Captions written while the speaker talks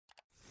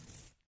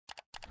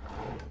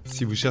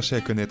Si vous cherchez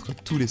à connaître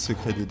tous les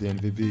secrets des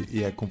DNVB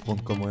et à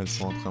comprendre comment elles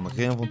sont en train de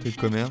réinventer le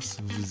commerce,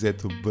 vous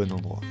êtes au bon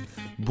endroit.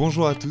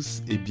 Bonjour à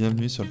tous et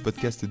bienvenue sur le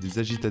podcast des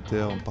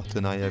Agitateurs en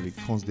partenariat avec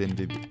France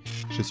DNVB.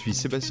 Je suis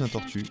Sébastien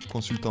Tortu,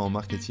 consultant en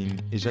marketing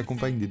et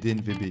j'accompagne des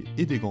DNVB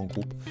et des grands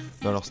groupes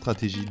dans leur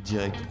stratégie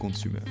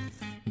direct-to-consumer.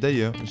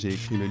 D'ailleurs, j'ai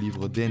écrit le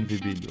livre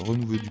DNVB, le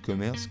renouveau du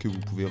commerce que vous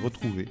pouvez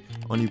retrouver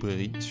en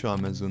librairie, sur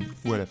Amazon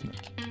ou à la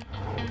Fnac.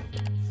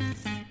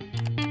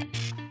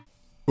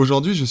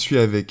 Aujourd'hui, je suis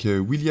avec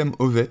William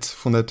Hauvette,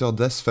 fondateur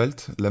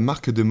d'Asphalte, la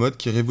marque de mode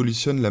qui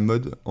révolutionne la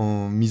mode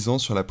en misant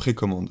sur la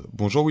pré-commande.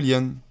 Bonjour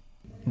William.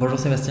 Bonjour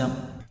Sébastien.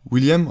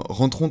 William,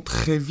 rentrons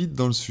très vite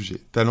dans le sujet.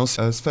 Tu as lancé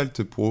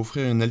Asphalte pour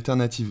offrir une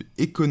alternative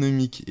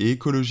économique et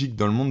écologique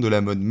dans le monde de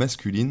la mode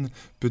masculine.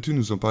 Peux-tu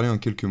nous en parler en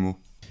quelques mots ?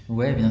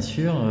 Ouais, bien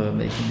sûr.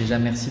 Écoute, déjà,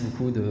 merci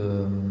beaucoup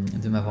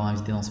de m'avoir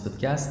invité dans ce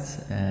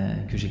podcast,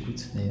 que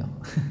j'écoute d'ailleurs,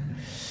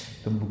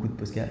 comme beaucoup de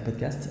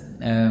podcasts.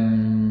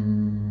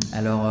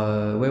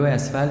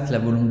 Asphalte, la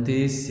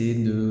volonté, c'est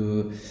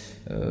de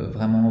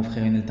vraiment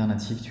offrir une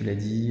alternative, tu l'as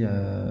dit,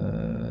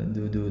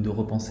 de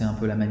repenser un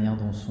peu la manière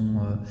dont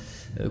sont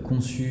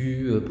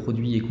conçus,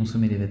 produits et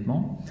consommés les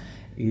vêtements.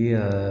 Et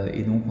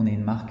donc, on est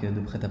une marque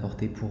de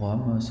prêt-à-porter pour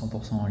hommes,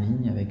 100% en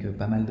ligne, avec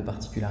pas mal de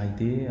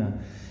particularités.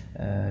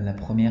 La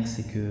première,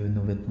 c'est que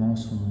nos vêtements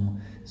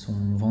sont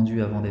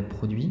vendus avant d'être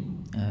produits.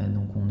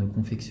 Donc, on ne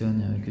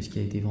confectionne que ce qui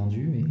a été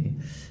vendu. Et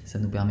ça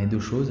nous permet deux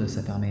choses.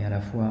 Ça permet à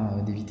la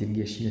fois d'éviter le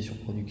gâchis, la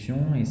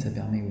surproduction, et ça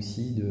permet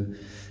aussi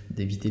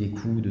d'éviter les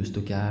coûts de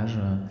stockage,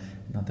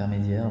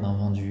 d'intermédiaire,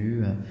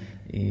 d'invendus.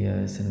 Et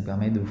ça nous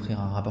permet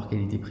d'offrir un rapport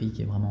qualité-prix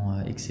qui est vraiment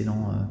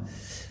excellent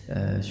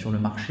sur le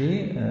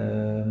marché.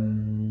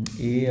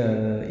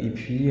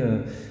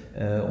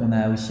 On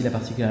a aussi la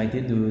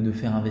particularité de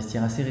faire un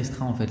vestiaire assez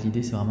restreint. En fait,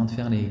 l'idée, c'est vraiment de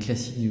faire les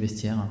classiques du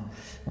vestiaire.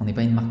 On n'est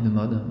pas une marque de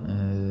mode,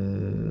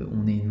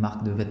 on est une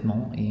marque de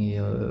vêtements et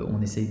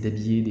on essaye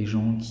d'habiller des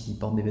gens qui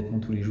portent des vêtements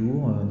tous les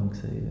jours, donc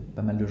c'est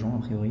pas mal de gens a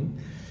priori,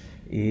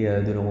 et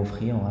de leur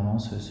offrir vraiment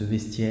ce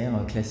vestiaire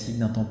classique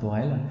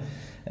d'intemporel.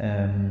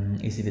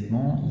 Et ces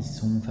vêtements, ils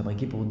sont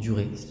fabriqués pour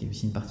durer, ce qui est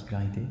aussi une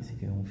particularité, c'est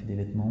qu'on fait des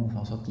vêtements, on fait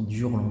en sorte qu'ils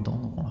durent longtemps,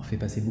 donc on leur fait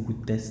passer beaucoup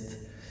de tests,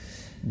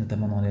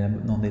 notamment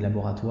dans des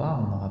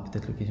laboratoires, on aura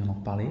peut-être l'occasion d'en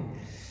reparler.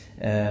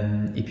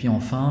 Et puis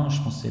enfin,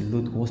 je pense que c'est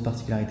l'autre grosse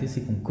particularité,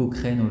 c'est qu'on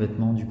co-crée nos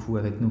vêtements du coup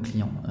avec nos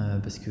clients,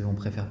 parce qu'on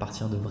préfère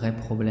partir de vrais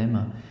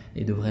problèmes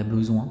et de vrais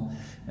besoins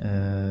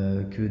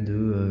que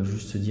de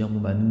juste se dire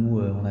nous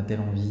on a telle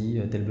envie,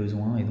 tel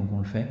besoin et donc on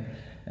le fait.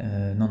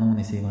 Non, on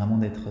essaie vraiment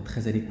d'être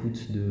très à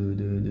l'écoute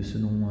de ce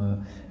dont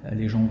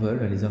les gens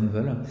veulent, les hommes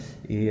veulent,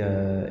 et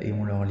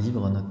on leur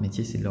livre. Notre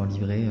métier, c'est de leur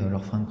livrer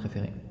leurs fringues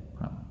préférées.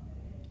 Voilà.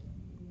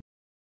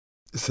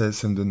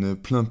 Ça me donne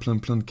plein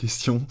de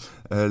questions.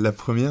 La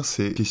première,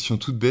 c'est question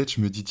toute bête.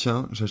 Je me dis,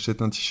 tiens,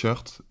 j'achète un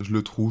t-shirt, je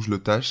le trouve, je le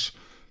tâche.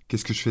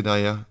 Qu'est-ce que je fais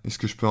derrière ? Est-ce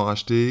que je peux en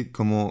racheter ?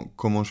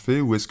 Comment je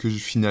fais ? Ou est-ce que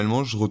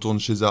finalement, je retourne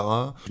chez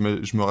Zara,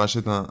 je me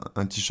rachète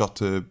un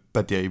t-shirt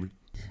pas terrible ?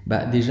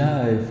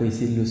 Déjà, il faut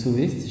essayer de le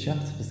sauver, ce t-shirt,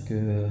 parce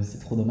que c'est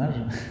trop dommage.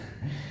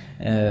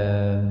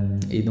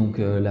 Et donc,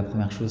 la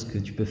première chose que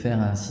tu peux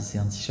faire, si c'est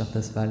un t-shirt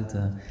Asphalte,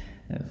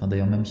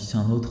 d'ailleurs, même si c'est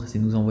un autre, c'est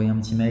nous envoyer un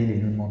petit mail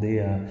et nous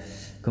demander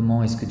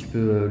comment est-ce que tu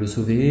peux le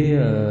sauver.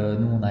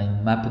 Nous, on a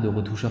une map de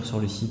retoucheurs sur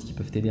le site qui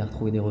peuvent t'aider à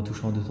retrouver des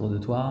retoucheurs autour de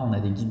toi. On a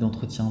des guides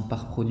d'entretien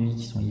par produit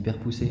qui sont hyper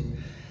poussés,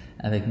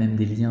 avec même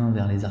des liens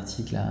vers les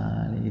articles,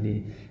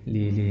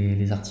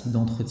 les articles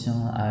d'entretien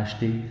à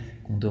acheter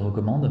qu'on te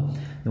recommande.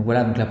 Donc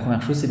voilà, donc la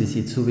première chose, c'est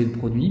d'essayer de sauver le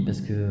produit,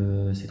 parce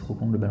que c'est trop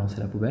con de le balancer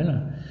à la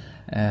poubelle.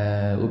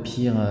 Au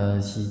pire,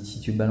 si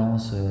tu le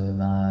balances,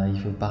 il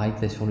faut pareil que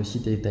tu ailles sur le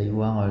site et tu ailles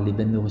voir les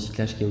bennes de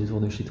recyclage qu'il y a autour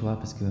de chez toi,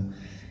 parce que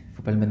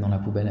faut pas le mettre dans la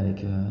poubelle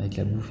avec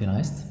la bouffe et le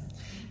reste.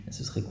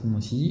 Ce serait con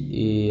aussi.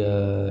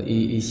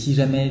 Et si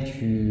jamais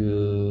tu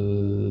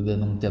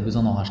as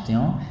besoin d'en racheter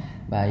un,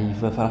 il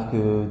va falloir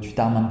que tu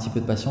t'armes un petit peu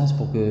de patience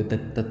pour que tu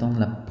attendes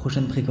la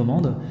prochaine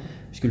précommande,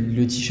 puisque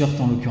le t-shirt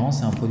en l'occurrence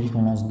c'est un produit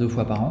qu'on lance 2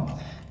 fois par an,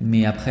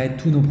 mais après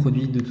tous nos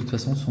produits de toute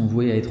façon sont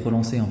voués à être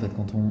relancés en fait,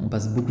 quand on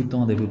passe beaucoup de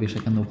temps à développer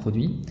chacun de nos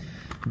produits.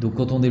 Donc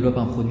quand on développe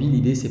un produit,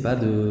 l'idée c'est pas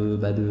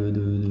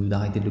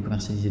d'arrêter de le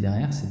commercialiser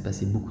derrière, c'est de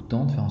passer beaucoup de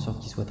temps, de faire en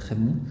sorte qu'il soit très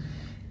bon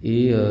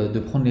et de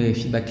prendre les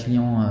feedbacks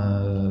clients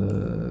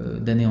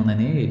d'année en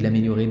année et de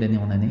l'améliorer d'année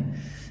en année.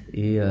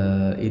 Et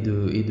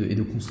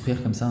de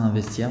construire comme ça un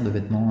vestiaire de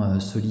vêtements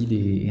solides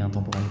et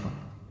intemporels, quoi.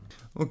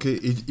 Ok,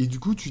 et du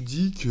coup tu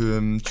dis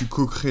que tu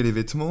co-crées les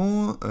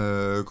vêtements.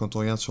 Quand on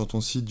regarde sur ton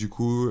site, du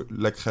coup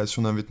la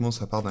création d'un vêtement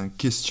ça part d'un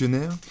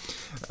questionnaire,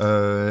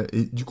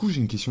 et du coup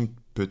j'ai une question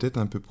peut-être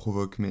un peu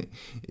provoque, mais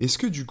est-ce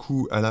que du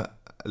coup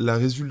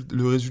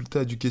le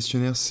résultat du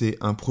questionnaire c'est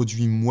un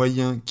produit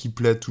moyen qui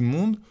plaît à tout le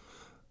monde,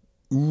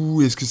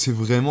 ou est-ce que c'est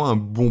vraiment un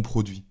bon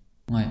produit ?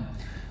 Ouais.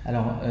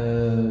 Alors,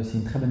 c'est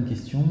une très bonne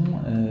question.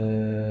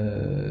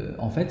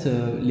 En fait,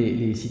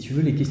 si tu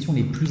veux, les questions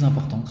les plus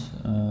importantes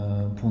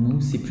pour nous,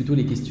 c'est plutôt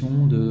les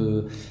questions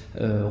de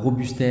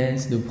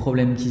robustesse, de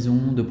problèmes qu'ils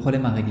ont, de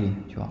problèmes à régler,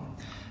 tu vois.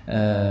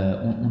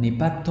 On n'est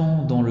pas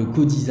tant dans le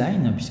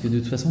co-design, puisque de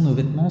toute façon nos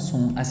vêtements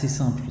sont assez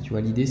simples. Tu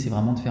vois, l'idée c'est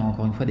vraiment de faire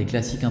encore une fois des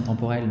classiques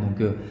intemporels.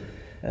 Donc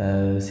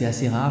c'est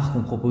assez rare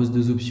qu'on propose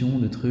 2 options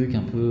de trucs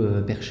un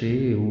peu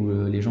perchés où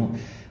les gens.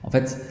 En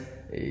fait,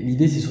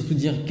 l'idée c'est surtout de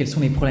dire quels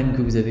sont les problèmes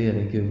que vous avez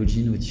avec vos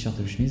jeans, vos t-shirts,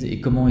 vos chemises et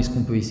comment est-ce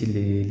qu'on peut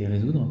essayer de les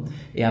résoudre.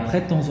 Et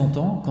après, de temps en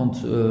temps,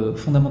 quand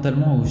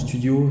fondamentalement au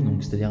studio,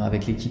 donc c'est-à-dire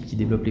avec l'équipe qui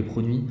développe les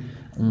produits,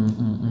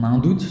 on a un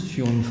doute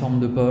sur une forme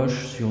de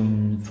poche, sur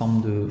une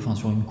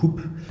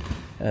coupe,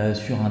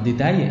 sur un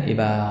détail, et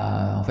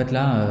en fait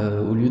là,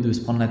 au lieu de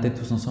se prendre la tête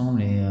tous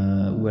ensemble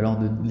ou alors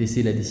de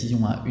laisser la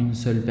décision à une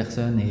seule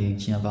personne et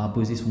qui va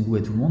imposer son goût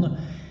à tout le monde,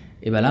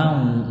 et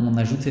là on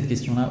ajoute cette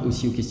question-là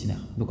aussi au questionnaire.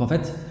 Donc en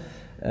fait,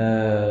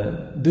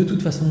 de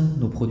toute façon,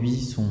 nos produits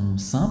sont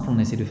simples. On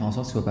essaie de faire en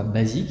sorte que ce soit pas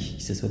basique,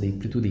 que ce soit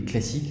plutôt des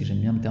classiques. J'aime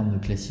bien le terme de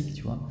classique,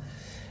 tu vois.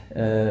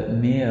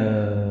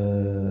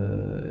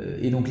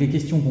 Et donc les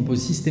questions qu'on pose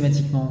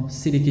systématiquement,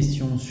 c'est les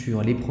questions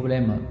sur les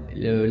problèmes,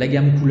 la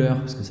gamme couleur,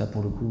 parce que ça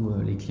pour le coup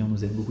les clients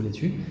nous aident beaucoup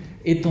là-dessus,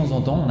 et de temps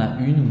en temps on a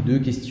 1 ou 2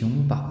 questions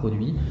par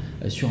produit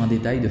sur un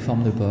détail de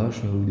forme de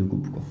poche ou de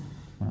coupe, quoi.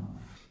 Voilà.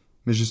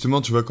 Mais justement,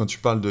 tu vois, quand tu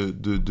parles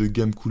de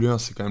gamme couleur,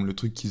 c'est quand même le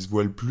truc qui se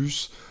voit le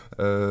plus,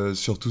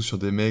 surtout sur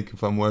des mecs.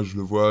 Enfin, moi, je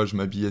le vois, je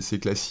m'habille assez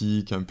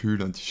classique, un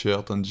pull, un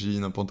t-shirt, un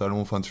jean, un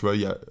pantalon. Enfin, tu vois,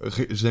 il y a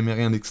jamais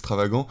rien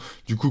d'extravagant.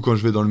 Du coup, quand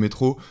je vais dans le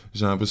métro,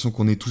 j'ai l'impression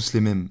qu'on est tous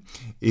les mêmes.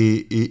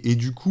 Et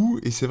du coup,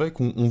 et c'est vrai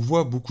qu'on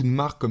voit beaucoup de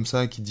marques comme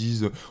ça qui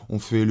disent on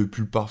fait le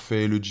pull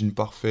parfait, le jean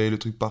parfait, le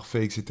truc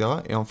parfait, etc.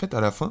 Et en fait,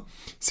 à la fin,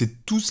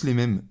 c'est tous les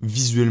mêmes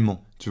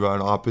visuellement. Tu vois,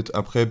 alors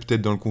après,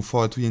 peut-être dans le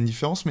confort et tout, il y a une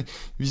différence, mais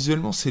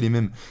visuellement, c'est les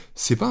mêmes.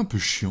 C'est pas un peu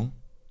chiant?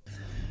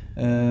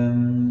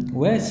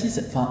 Ouais, si,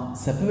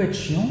 ça peut être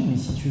chiant, mais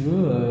si tu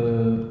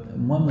veux,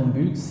 moi, mon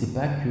but, c'est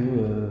pas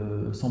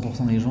que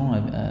 100% des gens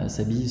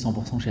s'habillent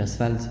 100% chez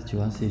Asphalte, tu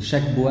vois. C'est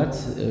chaque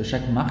boîte,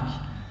 chaque marque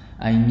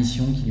a une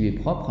mission qui lui est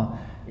propre.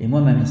 Et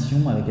moi, ma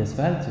mission avec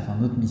Asphalte,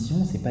 notre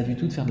mission, c'est pas du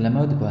tout de faire de la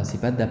mode, quoi.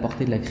 C'est pas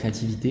d'apporter de la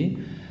créativité.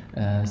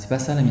 C'est pas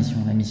ça la mission.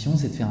 La mission,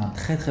 c'est de faire un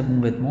très très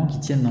bon vêtement qui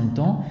tienne dans le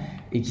temps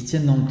et qui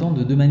tienne dans le temps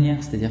de 2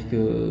 manières. C'est-à-dire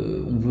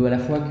que on veut à la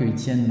fois qu'il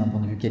tienne d'un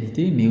point de vue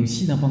qualité, mais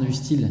aussi d'un point de vue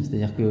style.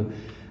 C'est-à-dire que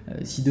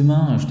si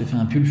demain je te fais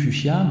un pull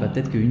fuchsia,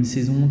 peut-être qu'une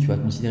saison tu vas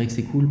considérer que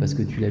c'est cool parce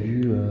que tu l'as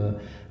vu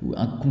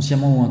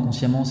consciemment ou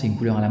inconsciemment, c'est une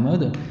couleur à la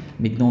mode,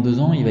 mais que dans 2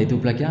 ans il va être au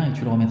placard et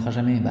tu le remettras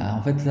jamais.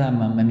 En fait là,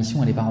 ma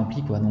mission elle est pas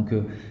remplie, quoi. Donc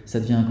ça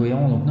devient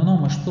incohérent. Donc non,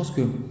 moi je pense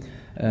que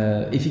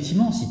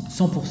effectivement, si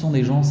 100%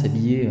 des gens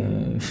s'habillaient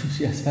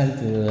chez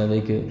Asphalte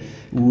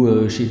ou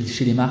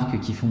chez les marques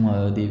qui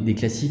font des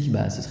classiques,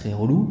 ce serait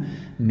relou.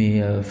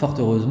 Mais fort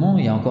heureusement,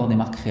 il y a encore des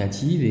marques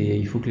créatives et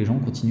il faut que les gens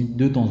continuent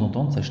de temps en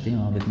temps de s'acheter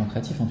un vêtement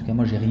créatif. En tout cas,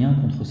 moi, j'ai rien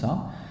contre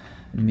ça.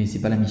 Mais c'est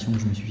pas la mission que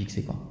je me suis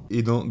fixée, quoi.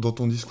 Et dans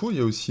ton discours, il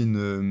y a aussi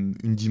une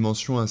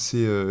dimension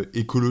assez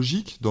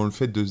écologique dans le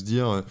fait de se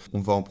dire on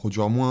va en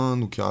produire moins,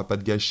 donc il n'y aura pas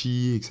de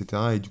gâchis, etc.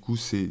 Et du coup,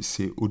 c'est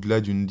au-delà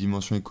d'une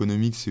dimension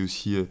économique, c'est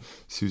aussi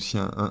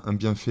un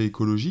bienfait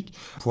écologique.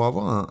 Pour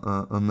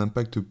avoir un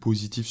impact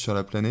positif sur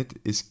la planète,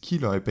 est-ce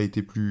qu'il n'aurait pas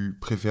été plus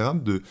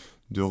préférable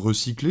de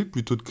recycler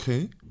plutôt de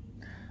créer ?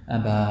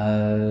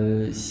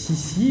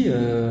 Si,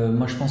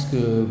 moi je pense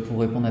que pour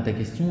répondre à ta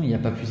question, il n'y a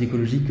pas plus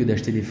écologique que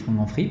d'acheter des fringues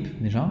en fripe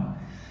déjà.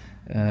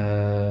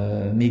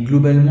 Mais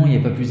globalement, il n'y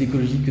a pas plus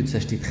écologique que de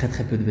s'acheter très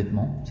très peu de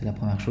vêtements, c'est la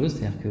première chose.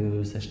 C'est-à-dire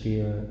que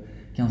s'acheter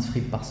 15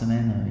 fripes par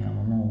semaine, il y a un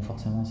moment où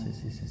forcément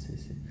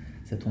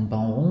ça tourne pas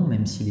en rond,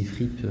 même si les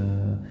fripes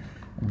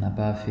on n'a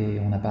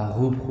pas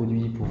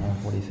reproduit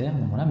pour les faire.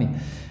 Donc voilà,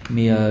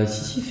 mais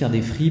si, faire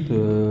des fripes,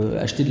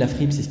 acheter de la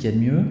fripe, c'est ce qu'il y a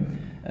de mieux.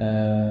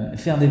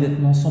 Faire des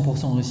vêtements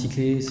 100%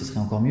 recyclés, ce serait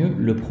encore mieux.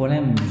 Le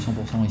problème du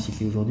 100%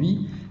 recyclé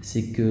aujourd'hui,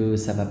 c'est que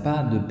ça va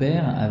pas de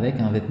pair avec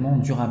un vêtement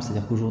durable.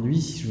 C'est-à-dire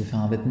qu'aujourd'hui, si je veux faire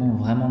un vêtement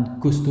vraiment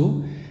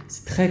costaud,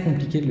 c'est très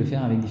compliqué de le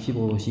faire avec des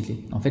fibres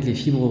recyclées. En fait, les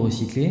fibres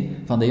recyclées,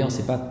 d'ailleurs,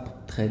 c'est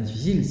pas très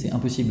difficile, c'est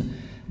impossible.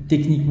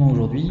 Techniquement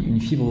aujourd'hui, une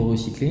fibre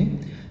recyclée,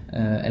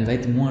 elle va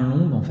être moins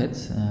longue en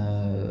fait.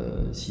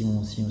 Si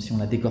on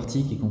la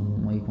décortique et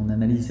qu'on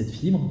analyse cette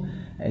fibre,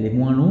 elle est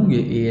moins longue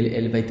et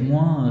elle va être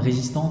moins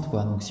résistante,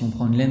 quoi. Donc si on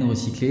prend une laine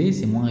recyclée,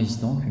 c'est moins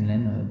résistant qu'une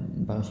laine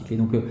pas recyclée.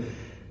 Donc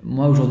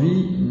moi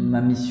aujourd'hui,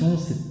 ma mission,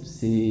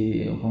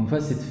 c'est encore une fois,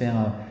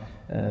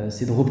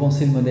 c'est de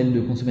repenser le modèle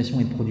de consommation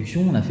et de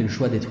production. On a fait le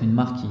choix d'être une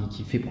marque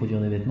qui fait produire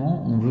des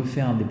vêtements. On veut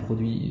faire des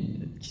produits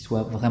qui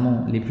soient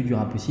vraiment les plus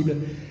durables possibles.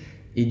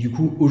 Et du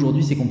coup,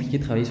 aujourd'hui, c'est compliqué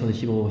de travailler sur des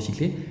fibres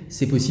recyclées.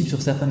 C'est possible sur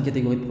certaines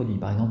catégories de produits.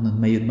 Par exemple, notre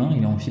maillot de bain,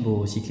 il est en fibre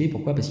recyclée.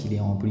 Pourquoi ? Parce qu'il est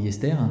en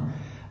polyester,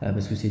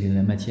 parce que c'est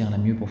la matière la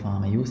mieux pour faire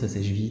un maillot, ça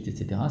sèche vite,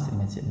 etc.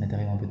 C'est des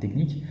matériaux un peu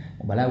techniques.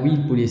 Bon, là, oui,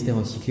 le polyester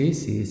recyclé,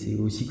 c'est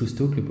aussi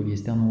costaud que le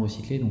polyester non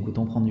recyclé, donc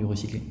autant prendre du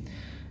recyclé.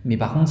 Mais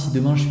par contre, si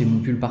demain je fais mon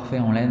pull parfait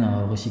en laine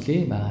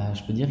recyclé,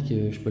 je peux dire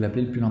que je peux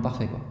l'appeler le pull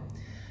imparfait, quoi.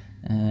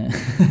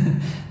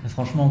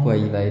 Franchement, quoi,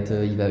 il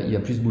va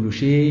plus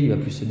boulocher, il va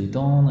plus se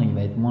détendre, il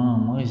va être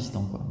moins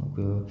résistant, quoi.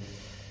 Donc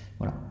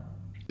voilà.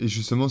 Et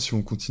justement, si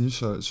on continue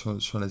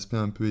sur l'aspect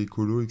un peu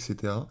écolo,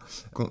 etc.,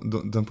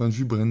 d'un point de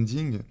vue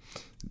branding,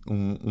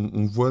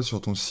 on voit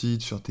sur ton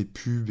site, sur tes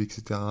pubs,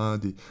 etc.,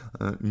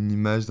 une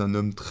image d'un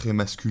homme très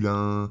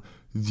masculin,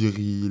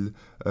 viril,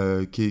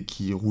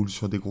 qui roule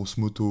sur des grosses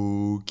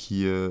motos,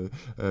 qui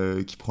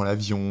prend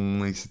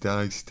l'avion, etc.,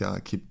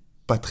 qui est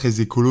pas très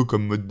écolo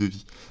comme mode de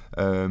vie.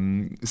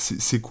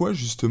 C'est quoi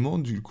justement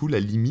du coup la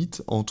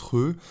limite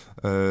entre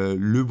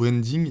le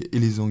branding et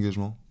les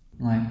engagements?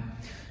 Ouais.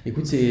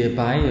 Écoute, c'est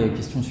pareil,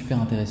 question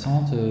super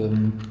intéressante.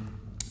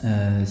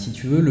 Si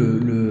tu veux,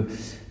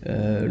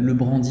 le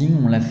branding,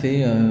 on l'a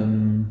fait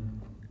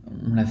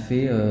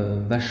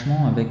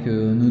vachement avec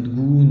notre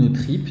goût, nos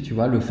tripes, tu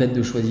vois, le fait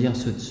de choisir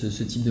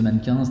ce type de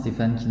mannequin,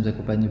 Stéphane qui nous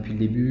accompagne depuis le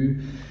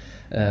début,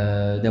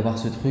 d'avoir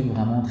ce truc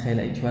vraiment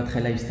très, tu vois,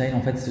 très lifestyle.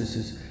 En fait,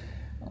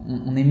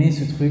 on aimait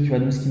ce truc, tu vois,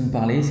 nous ce qui nous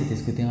parlait, c'était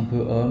ce côté un peu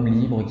homme,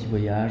 libre, qui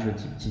voyage,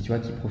 tu vois,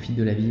 qui profite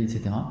de la vie,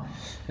 etc.,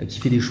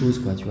 qui fait des choses,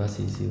 quoi, tu vois,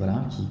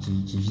 voilà,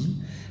 qui vit.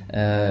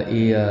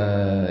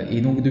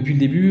 Et donc depuis le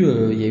début,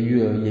 il y a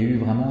eu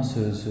vraiment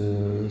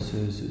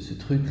ce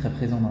truc très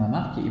présent dans la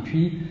marque. Et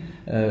puis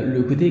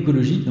le côté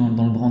écologique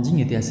dans le branding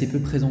était assez peu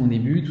présent au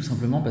début, tout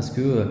simplement parce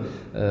que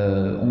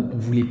on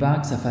voulait pas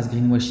que ça fasse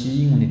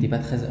greenwashing,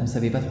 on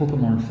savait pas trop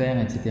comment le faire,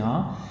 etc.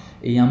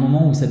 Et il y a un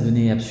moment où ça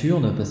devenait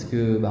absurde parce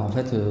que en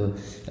fait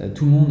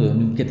tout le monde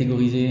nous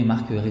catégorisait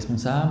marque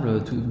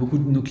responsable, beaucoup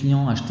de nos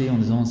clients achetaient en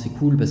disant c'est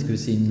cool parce que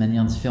c'est une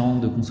manière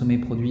différente de consommer,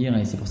 produire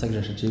et c'est pour ça que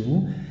j'achète chez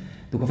vous.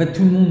 Donc en fait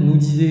tout le monde nous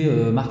disait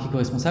marque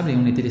éco-responsable et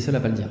on était les seuls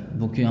à pas le dire.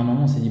 Donc à un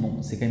moment on s'est dit bon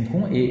c'est quand même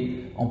con,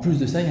 et en plus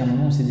de ça il y a un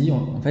moment on s'est dit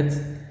en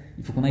fait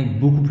il faut qu'on aille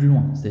beaucoup plus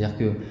loin. C'est-à-dire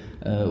que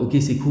ok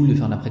c'est cool de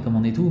faire de la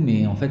précommande et tout,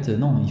 mais en fait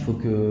non, il faut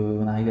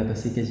qu'on arrive à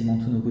passer quasiment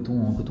tous nos cotons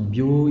en coton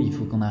bio, il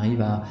faut qu'on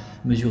arrive à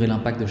mesurer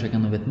l'impact de chacun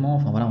de nos vêtements.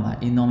 Enfin voilà, on a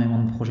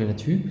énormément de projets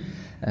là-dessus.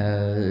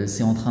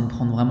 C'est en train de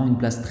prendre vraiment une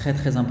place très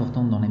très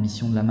importante dans la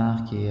mission de la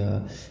marque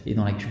et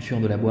dans la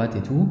culture de la boîte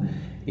et tout.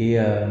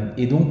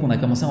 Et donc on a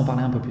commencé à en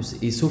parler un peu plus.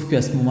 Et sauf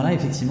qu'à ce moment-là,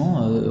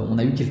 effectivement, on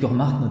a eu quelques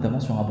remarques, notamment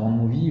sur un brand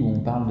movie où on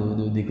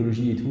parle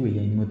d'écologie et tout, et il y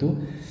a une moto.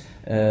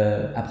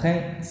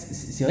 Après,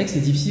 c'est vrai que c'est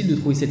difficile de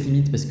trouver cette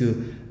limite parce que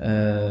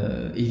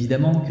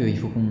évidemment qu'il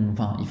faut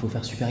il faut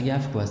faire super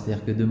gaffe, quoi.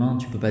 C'est-à-dire que demain,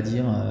 tu peux pas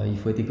dire il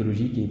faut être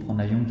écologique et prendre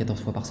l'avion 14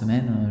 fois par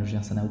semaine. Je veux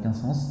dire, ça n'a aucun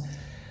sens.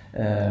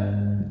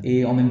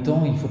 Et en même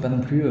temps, il faut pas non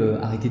plus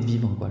arrêter de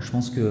vivre, quoi. Je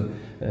pense que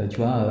tu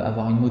vois,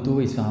 avoir une moto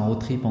et se faire un road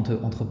trip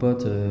entre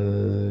potes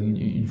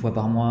une fois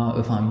par mois,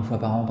 une fois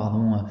par an,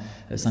 pardon,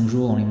 5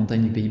 jours dans les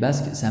montagnes du Pays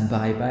Basque, ça me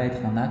paraît pas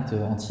être un acte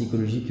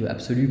anti-écologique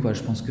absolu, quoi.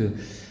 Je pense que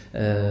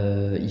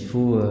il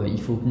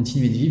faut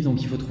continuer de vivre,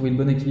 donc il faut trouver le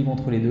bon équilibre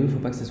entre les deux. Il faut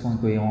pas que ça soit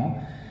incohérent.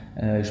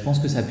 Je pense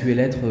que ça a pu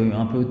l'être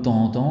un peu de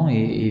temps en temps,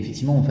 et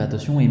effectivement on fait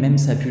attention, et même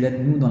ça a pu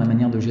l'être nous dans la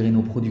manière de gérer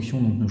nos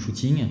productions, donc nos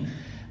shootings.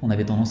 On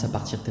avait tendance à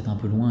partir peut-être un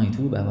peu loin et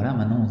tout. Voilà,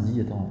 maintenant on se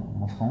dit attends,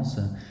 en France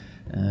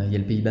il y a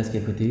le Pays Basque à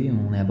côté,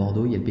 on est à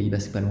Bordeaux, il y a le Pays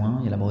Basque pas loin,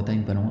 il y a la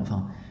Bretagne pas loin,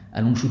 enfin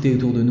allons shooter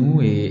autour de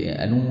nous et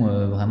allons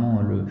vraiment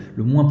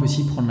le moins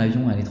possible prendre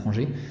l'avion à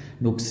l'étranger.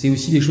 Donc c'est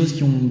aussi des choses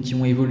qui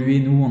ont évolué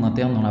nous en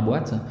interne dans la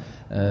boîte,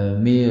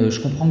 mais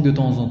je comprends que de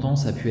temps en temps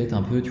ça a pu être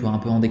un peu, tu vois, un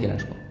peu en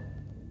décalage, quoi.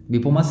 Mais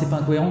pour moi c'est pas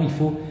incohérent,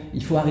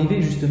 il faut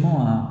arriver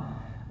justement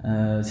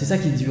à c'est ça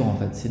qui est dur en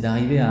fait, c'est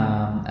d'arriver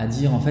à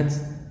dire en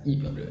fait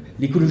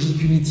l'écologie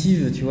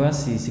punitive, tu vois,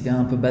 c'est quand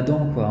même un peu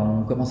badant, quoi.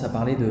 On commence à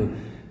parler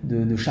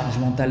de charge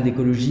mentale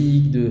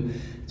d'écologique,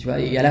 tu vois,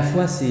 et à la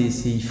fois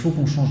il faut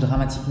qu'on change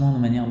dramatiquement nos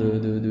manières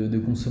de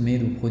consommer,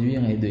 de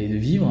produire et de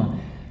vivre,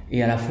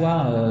 et à la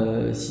fois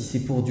si c'est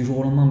pour du jour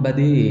au lendemain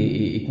bader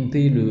et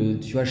compter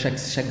tu vois,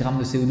 chaque gramme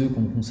de CO2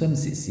 qu'on consomme,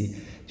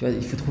 tu vois,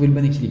 il faut trouver le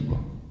bon équilibre,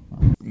 quoi.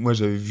 Moi,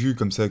 j'avais vu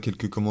comme ça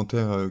quelques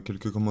commentaires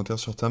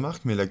sur ta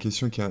marque, mais la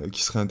question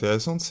qui serait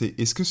intéressante, c'est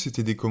est-ce que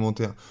c'était des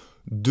commentaires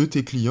de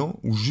tes clients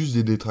ou juste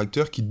des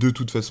détracteurs qui de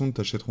toute façon ne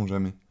t'achèteront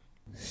jamais?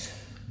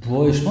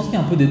 Ouais, je pense qu'il y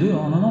a un peu des deux,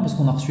 hein. Non, parce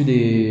qu'on a reçu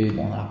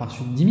on a pas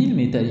reçu 10 000,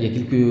 mais il y a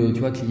quelques, tu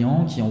vois,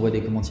 clients qui envoient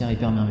des commentaires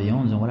hyper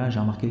bienveillants en disant voilà, j'ai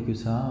remarqué que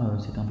ça,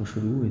 c'était un peu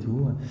chelou et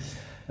tout.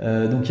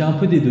 Donc il y a un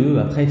peu des deux.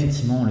 Après,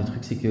 effectivement, le truc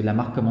c'est que la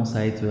marque commence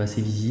à être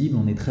assez visible.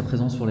 On est très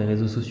présent sur les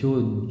réseaux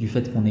sociaux du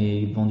fait qu'on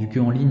est vendu que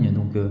en ligne.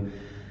 Donc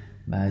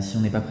si on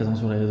n'est pas présent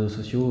sur les réseaux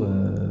sociaux,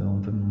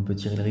 on peut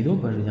tirer le rideau,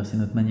 quoi. Je veux dire, c'est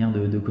notre manière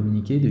de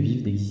communiquer, de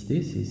vivre,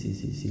 d'exister.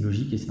 C'est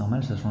logique et c'est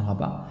normal, ça changera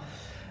pas.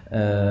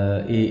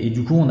 Et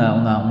du coup, on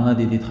a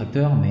des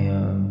détracteurs, mais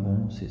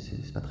bon,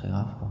 c'est pas très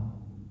grave, quoi.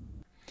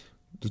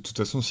 De toute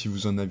façon, si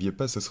vous en aviez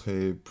pas, ça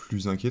serait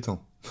plus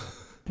inquiétant.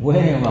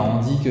 Ouais, on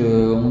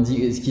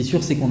dit, ce qui est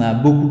sûr, c'est qu'on a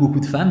beaucoup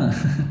de fans.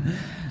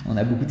 On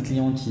a beaucoup de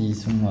clients qui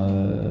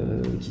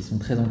sont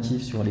très en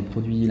kiff sur les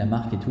produits, la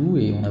marque et tout,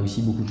 et on a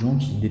aussi beaucoup de gens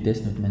qui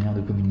détestent notre manière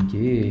de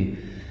communiquer.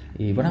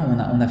 Et voilà,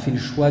 on a fait le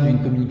choix d'une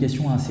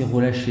communication assez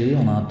relâchée.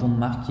 On a un ton de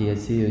marque qui est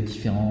assez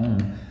différent.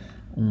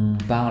 On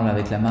parle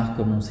avec la marque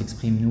comme on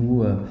s'exprime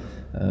nous,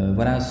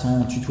 voilà,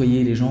 sans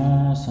tutoyer les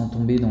gens, sans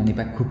tomber dans, on n'est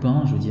pas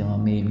copains, je veux dire,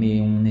 mais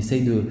on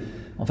essaye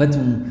en fait,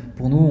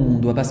 pour nous, on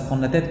doit pas se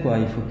prendre la tête, quoi.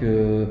 Il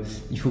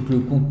faut que le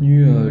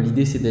contenu,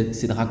 l'idée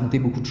c'est de raconter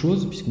beaucoup de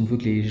choses, puisqu'on veut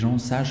que les gens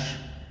sachent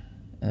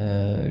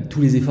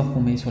tous les efforts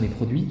qu'on met sur les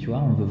produits, tu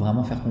vois. On veut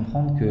vraiment faire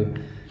comprendre que,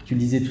 tu le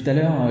disais tout à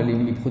l'heure,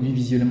 les produits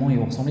visuellement ils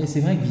vont ressembler.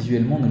 C'est vrai que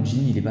visuellement notre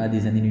jean il est pas à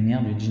des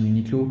années-lumière du jean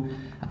Uniqlo.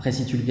 Après,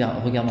 si tu le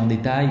regardes en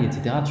détail,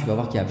 etc., tu vas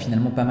voir qu'il y a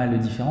finalement pas mal de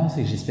différences,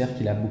 et j'espère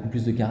qu'il a beaucoup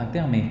plus de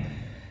caractère, mais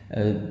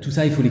tout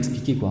ça il faut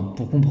l'expliquer, quoi.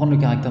 Pour comprendre le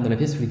caractère de la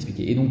pièce, il faut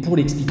l'expliquer. Et donc pour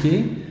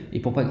l'expliquer,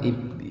 et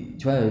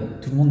tu vois,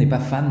 tout le monde n'est pas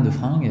fan de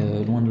fringues,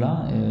 loin de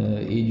là,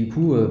 et du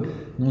coup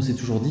nous on s'est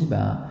toujours dit,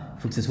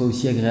 faut que ça soit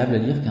aussi agréable à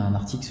lire qu'un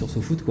article sur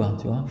SoFoot, quoi,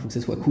 tu vois. Faut que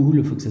ça soit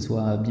cool, faut que ça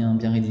soit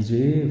bien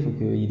rédigé, faut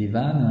qu'il y ait des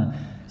vannes.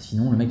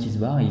 Sinon, le mec il se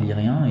barre, il lit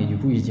rien, et du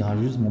coup il se dira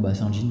juste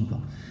c'est un jean, quoi.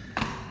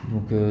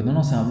 Donc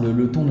non,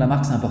 le ton de la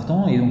marque c'est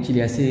important, et donc il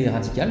est assez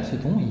radical, ce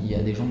ton. Il y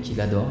a des gens qui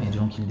l'adorent, il y a des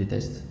gens qui le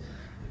détestent.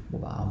 On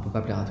peut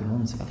pas plaire à tout le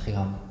monde, c'est pas très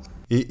grave.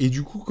 Et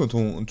du coup, quand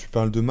tu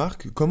parles de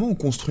marque, comment on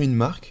construit une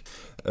marque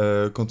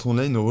quand on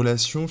a une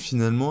relation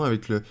finalement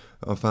avec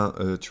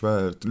tu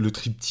vois, le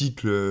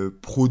triptyque le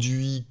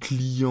produit,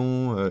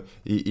 client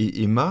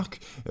et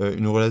marque,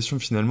 une relation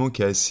finalement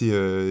qui est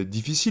assez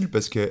difficile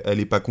parce qu'elle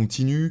n'est pas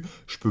continue.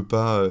 Je peux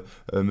pas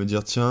me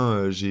dire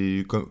tiens,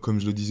 comme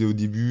je le disais au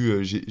début,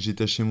 j'ai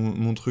taché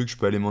mon truc, je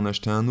peux aller m'en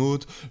acheter un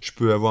autre, je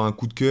peux avoir un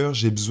coup de cœur,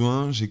 j'ai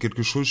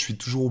quelque chose, je suis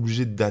toujours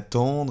obligé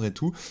d'attendre et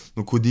tout.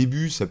 Donc au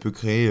début, ça peut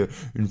créer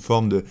une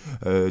forme de,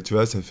 tu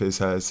vois,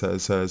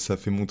 ça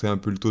fait monter un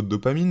peu le taux de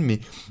dopamine,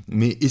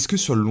 mais est-ce que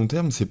sur le long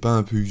terme, c'est pas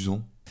un peu usant ?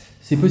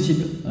 C'est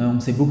possible. On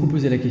s'est beaucoup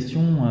posé la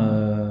question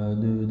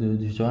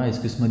tu vois, est-ce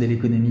que ce modèle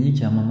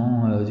économique, à un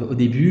moment, au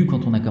début,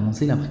 quand on a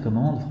commencé la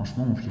précommande,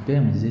 franchement, on flippait,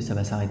 on disait ça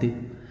va s'arrêter.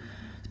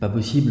 C'est pas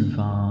possible.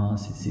 Enfin,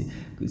 c'est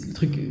le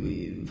truc.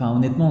 Enfin,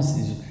 honnêtement,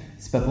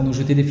 c'est pas pour nous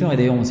jeter des fleurs. Et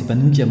d'ailleurs, c'est pas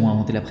nous qui avons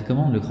inventé la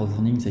précommande. Le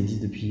crowdfunding, ça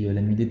existe depuis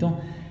la nuit des temps.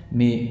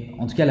 Mais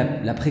en tout cas,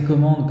 la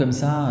précommande comme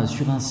ça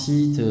sur un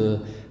site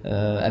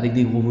avec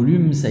des gros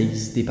volumes, ça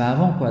n'existait pas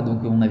avant, quoi. Donc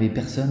on avait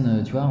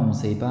personne, tu vois, on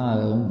savait pas,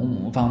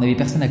 on avait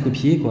personne à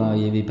copier, quoi.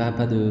 Il y avait pas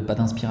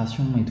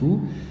d'inspiration et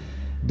tout.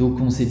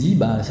 Donc on s'est dit,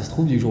 ça se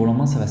trouve du jour au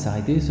lendemain, ça va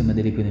s'arrêter ce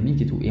modèle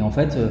économique et tout. Et en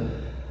fait,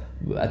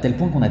 à tel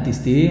point qu'on a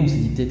testé, on s'est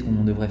dit peut-être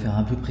qu'on devrait faire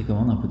un peu de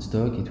précommande, un peu de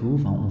stock et tout.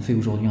 Enfin, on fait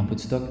aujourd'hui un peu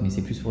de stock, mais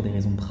c'est plus pour des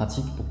raisons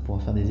pratiques, pour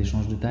pouvoir faire des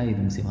échanges de taille.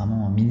 Donc c'est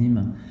vraiment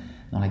minime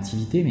dans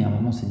l'activité, mais à un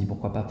moment on s'est dit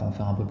pourquoi pas en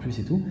faire un peu plus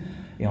et tout.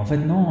 Et en fait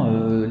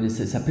non,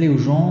 ça plaît aux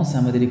gens, c'est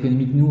un modèle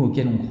économique nous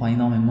auquel on croit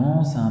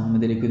énormément, c'est un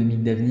modèle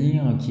économique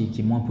d'avenir qui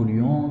est moins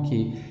polluant,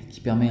 qui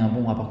permet un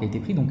bon rapport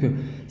qualité-prix. Donc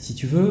si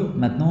tu veux,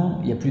 maintenant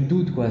il n'y a plus de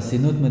doute, quoi. C'est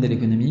notre modèle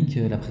économique,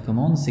 la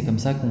précommande, c'est comme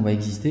ça qu'on va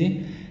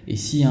exister. Et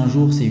si un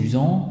jour c'est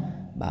usant,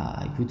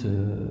 écoute,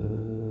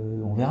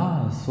 on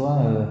verra.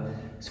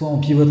 Soit on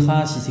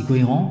pivotera si c'est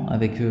cohérent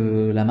avec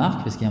la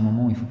marque, parce qu'il y a un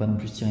moment il ne faut pas non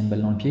plus se tirer une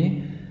balle dans le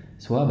pied.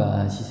 Soit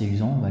si c'est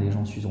usant, les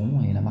gens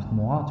s'useront et la marque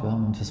mourra, tu vois.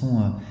 De toute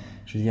façon,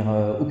 je veux dire,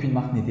 aucune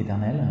marque n'est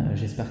éternelle.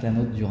 J'espère que la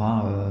nôtre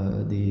durera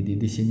des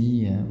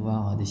décennies,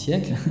 voire des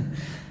siècles.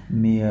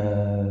 mais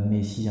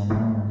si à un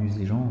moment on use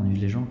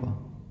les gens, quoi.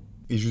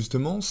 Et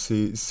justement,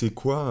 c'est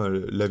quoi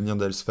l'avenir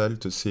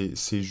d'Asphalte ?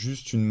 C'est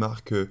juste une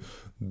marque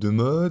de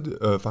mode,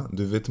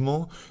 de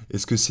vêtements ?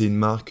 Est-ce que c'est une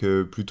marque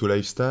plutôt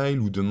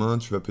lifestyle, ou demain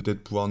tu vas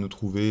peut-être pouvoir nous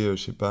trouver,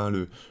 je sais pas,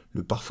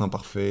 le parfum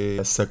parfait,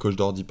 la sacoche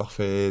d'ordi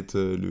parfaite,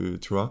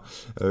 tu vois,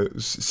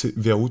 c'est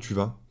vers où tu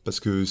vas ? Parce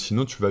que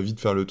sinon tu vas vite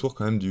faire le tour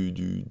quand même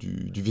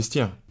du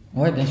vestiaire.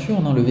 Ouais, bien sûr.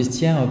 Non, le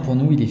vestiaire, pour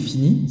nous, il est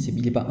fini.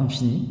 Il n'est pas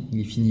infini, il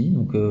est fini.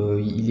 Donc,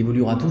 il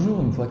évoluera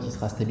toujours une fois qu'il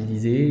sera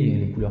stabilisé.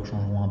 Les couleurs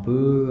changeront un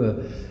peu,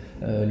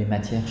 les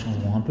matières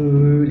changeront un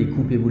peu, les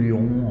coupes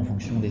évolueront en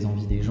fonction des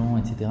envies des gens,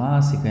 etc.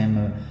 C'est quand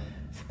même,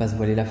 faut pas se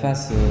voiler la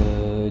face.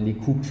 Les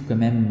coupes, quand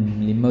même,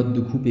 les modes de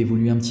coupe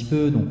évoluent un petit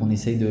peu. Donc, on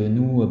essaye de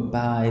nous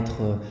pas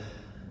être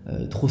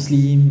trop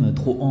slim,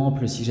 trop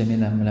ample, si jamais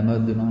la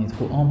mode demain est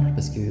trop ample,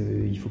 parce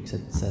que il faut que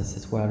ça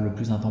soit le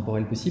plus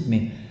intemporel possible.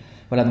 Mais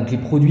voilà, donc les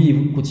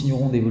produits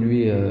continueront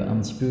d'évoluer un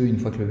petit peu une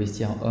fois que le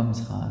vestiaire homme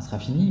sera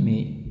fini,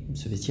 mais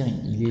ce vestiaire,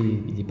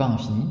 il est pas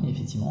infini,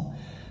 effectivement.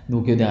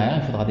 Donc derrière,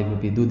 il faudra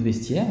développer d'autres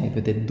vestiaires et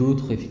peut-être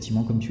d'autres,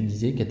 effectivement, comme tu le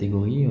disais,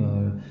 catégories.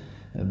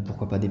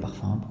 Pourquoi pas des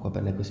parfums, pourquoi pas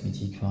de la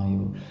cosmétique.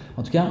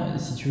 En tout cas,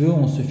 si tu veux,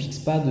 on se fixe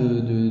pas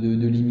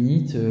de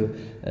limites,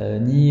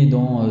 ni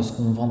dans ce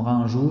qu'on vendra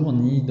un jour,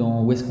 ni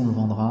dans où est-ce qu'on le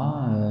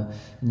vendra,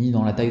 ni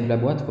dans la taille de la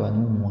boîte, quoi.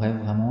 Nous, on rêve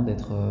vraiment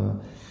d'être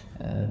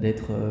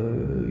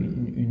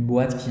une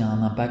boîte qui a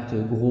un impact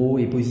gros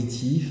et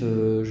positif.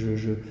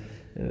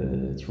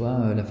 Tu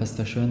vois, la fast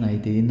fashion a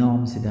été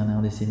énorme ces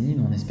dernières décennies.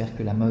 On espère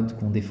que la mode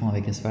qu'on défend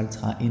avec Asphalte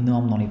sera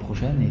énorme dans les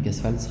prochaines, et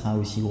qu'Asphalte sera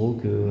aussi gros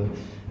que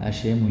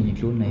H&M ou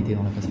Uniqlo l'a été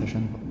dans la fast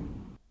fashion, quoi.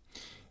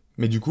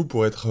 Mais du coup,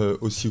 pour être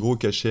aussi gros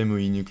qu'H&M ou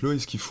Uniqlo,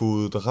 est-ce qu'il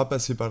faudra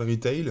passer par le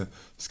retail ?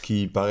 Ce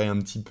qui paraît un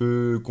petit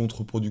peu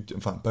contre-productif,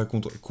 enfin pas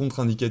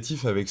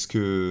contre-indicatif avec ce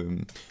que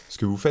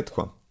vous faites,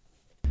 quoi.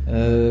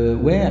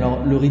 Ouais,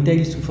 alors le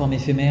retail sous forme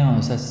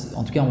éphémère, ça,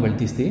 en tout cas, on va le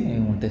tester. Et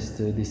on le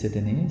teste dès cette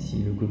année,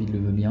 si le Covid le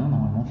veut bien.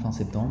 Normalement, fin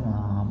septembre,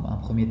 on a un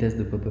premier test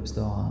de pop-up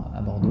store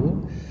à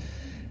Bordeaux.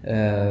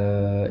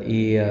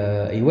 Et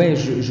ouais,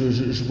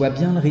 je vois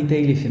bien le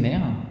retail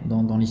éphémère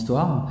dans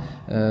l'histoire.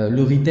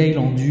 Le retail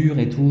en dur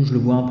et tout, je le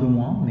vois un peu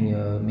moins,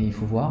 mais il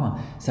faut voir.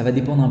 Ça va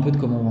dépendre un peu de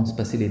comment vont se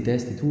passer les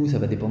tests et tout. Ça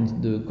va dépendre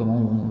de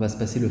comment va se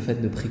passer le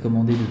fait de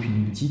précommander depuis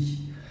une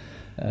boutique.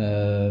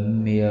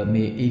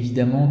 Mais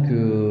évidemment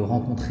que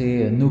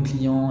rencontrer nos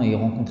clients et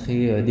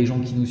rencontrer des gens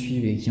qui nous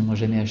suivent et qui n'ont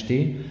jamais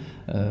acheté,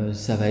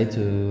 ça va être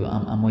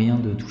un moyen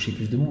de toucher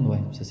plus de monde.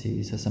 Ouais,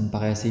 ça me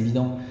paraît assez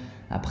évident.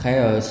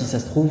 Après, si ça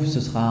se trouve, ce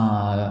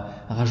sera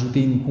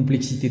rajouter une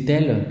complexité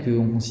telle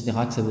qu'on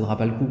considérera que ça vaudra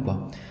pas le coup,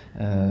 quoi.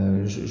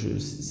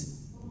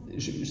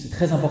 C'est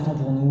très important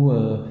pour nous,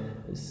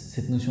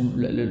 cette notion.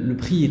 Le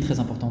prix est très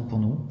important pour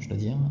nous, je dois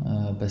dire,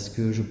 parce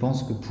que je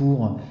pense que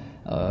pour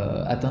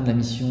atteindre la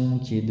mission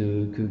qui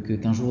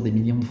est qu'un jour des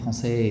millions de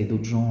Français et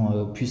d'autres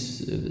gens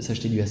puissent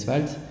s'acheter du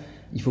Asphalte,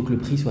 il faut que le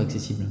prix soit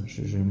accessible.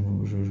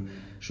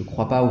 Je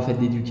crois pas au fait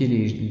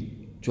d'éduquer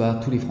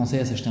tous les Français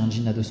à s'acheter un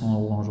jean à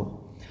 200 € un jour.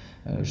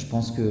 Je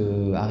pense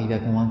que arriver à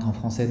convaincre un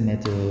Français de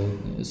mettre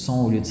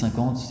 100 au lieu de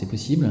 50, c'est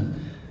possible.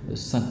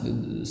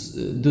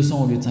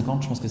 200 au lieu de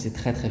 50, je pense que c'est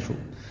très très chaud.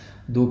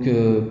 Donc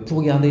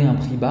pour garder un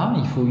prix bas,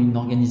 il faut une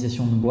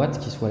organisation de boîte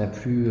qui soit la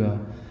plus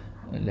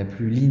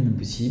lean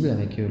possible,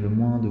 avec le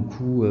moins de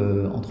coûts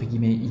entre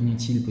guillemets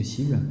inutiles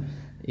possible.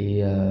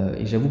 Et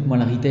j'avoue que moi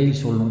le retail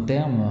sur le long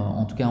terme,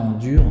 en tout cas en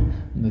dur,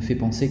 me fait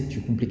penser que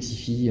tu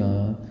complexifies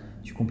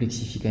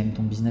quand même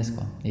ton business,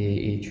 quoi.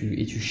 Et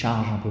tu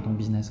charges un peu ton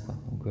business, quoi.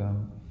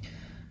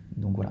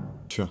 Donc voilà.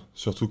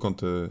 Surtout quand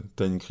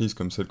tu as une crise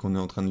comme celle qu'on est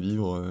en train de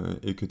vivre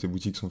et que tes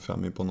boutiques sont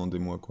fermées pendant des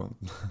mois, quoi.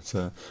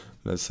 Ça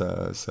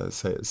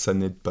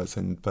n'aide pas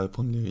à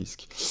prendre les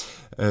risques.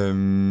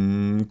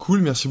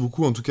 Cool, merci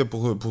beaucoup en tout cas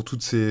pour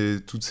toutes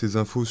ces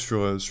infos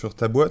sur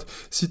ta boîte.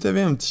 Si tu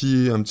avais un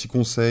petit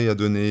conseil à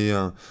donner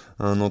à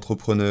un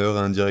entrepreneur,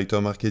 à un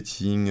directeur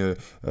marketing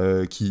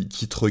qui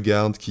te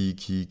regarde,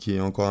 qui est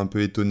encore un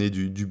peu étonné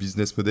du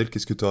business model,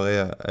 qu'est-ce que tu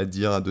aurais à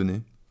dire, à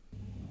donner ?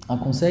 Un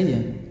conseil ?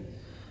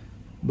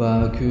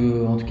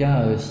 En tout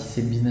cas, si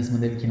c'est le business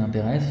model qui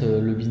l'intéresse,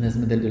 le business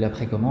model de la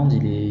précommande,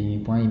 il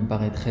me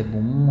paraît très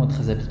bon,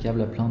 très applicable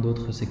à plein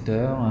d'autres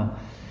secteurs.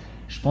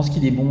 Je pense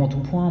qu'il est bon en tout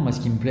point. Moi, ce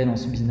qui me plaît dans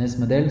ce business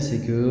model,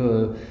 c'est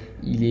que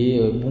il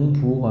est bon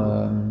pour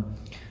le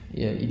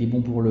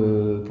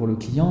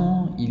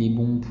client, il est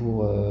bon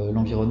pour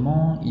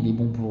l'environnement, il est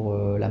bon pour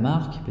la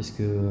marque, parce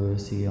que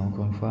c'est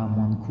encore une fois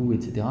moins de coûts,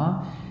 etc.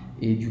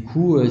 Et du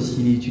coup,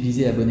 s'il est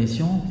utilisé à bon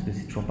escient, parce que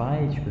c'est toujours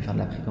pareil, tu peux faire de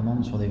la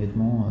précommande sur des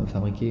vêtements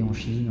fabriqués en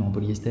Chine, en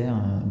polyester,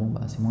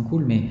 c'est moins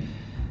cool, mais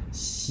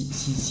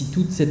si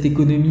toute cette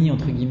économie,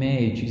 entre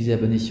guillemets, est utilisée à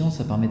bon escient,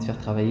 ça permet de faire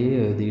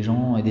travailler des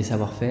gens et des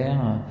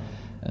savoir-faire,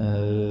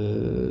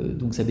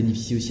 donc ça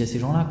bénéficie aussi à ces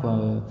gens-là,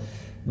 quoi.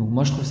 Donc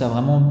moi, je trouve ça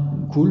vraiment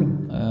cool,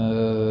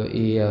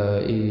 et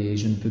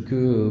je ne peux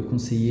que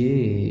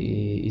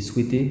conseiller et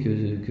souhaiter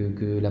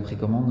que la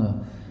précommande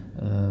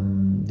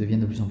devienne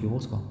de plus en plus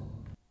grosse, quoi.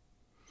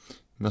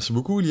 Merci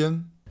beaucoup,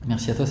 William.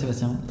 Merci à toi,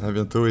 Sébastien. À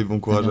bientôt et bon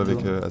courage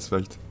avec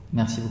Asphalte.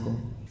 Merci beaucoup.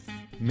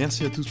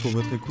 Merci à tous pour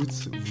votre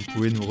écoute. Vous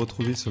pouvez nous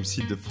retrouver sur le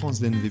site de France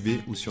DNVB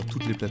ou sur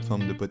toutes les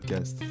plateformes de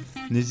podcast.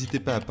 N'hésitez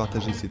pas à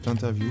partager cette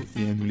interview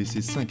et à nous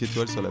laisser 5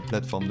 étoiles sur la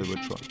plateforme de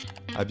votre choix.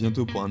 À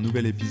bientôt pour un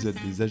nouvel épisode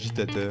des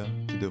Agitateurs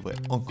qui devrait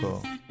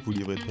encore vous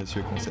livrer de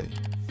précieux conseils.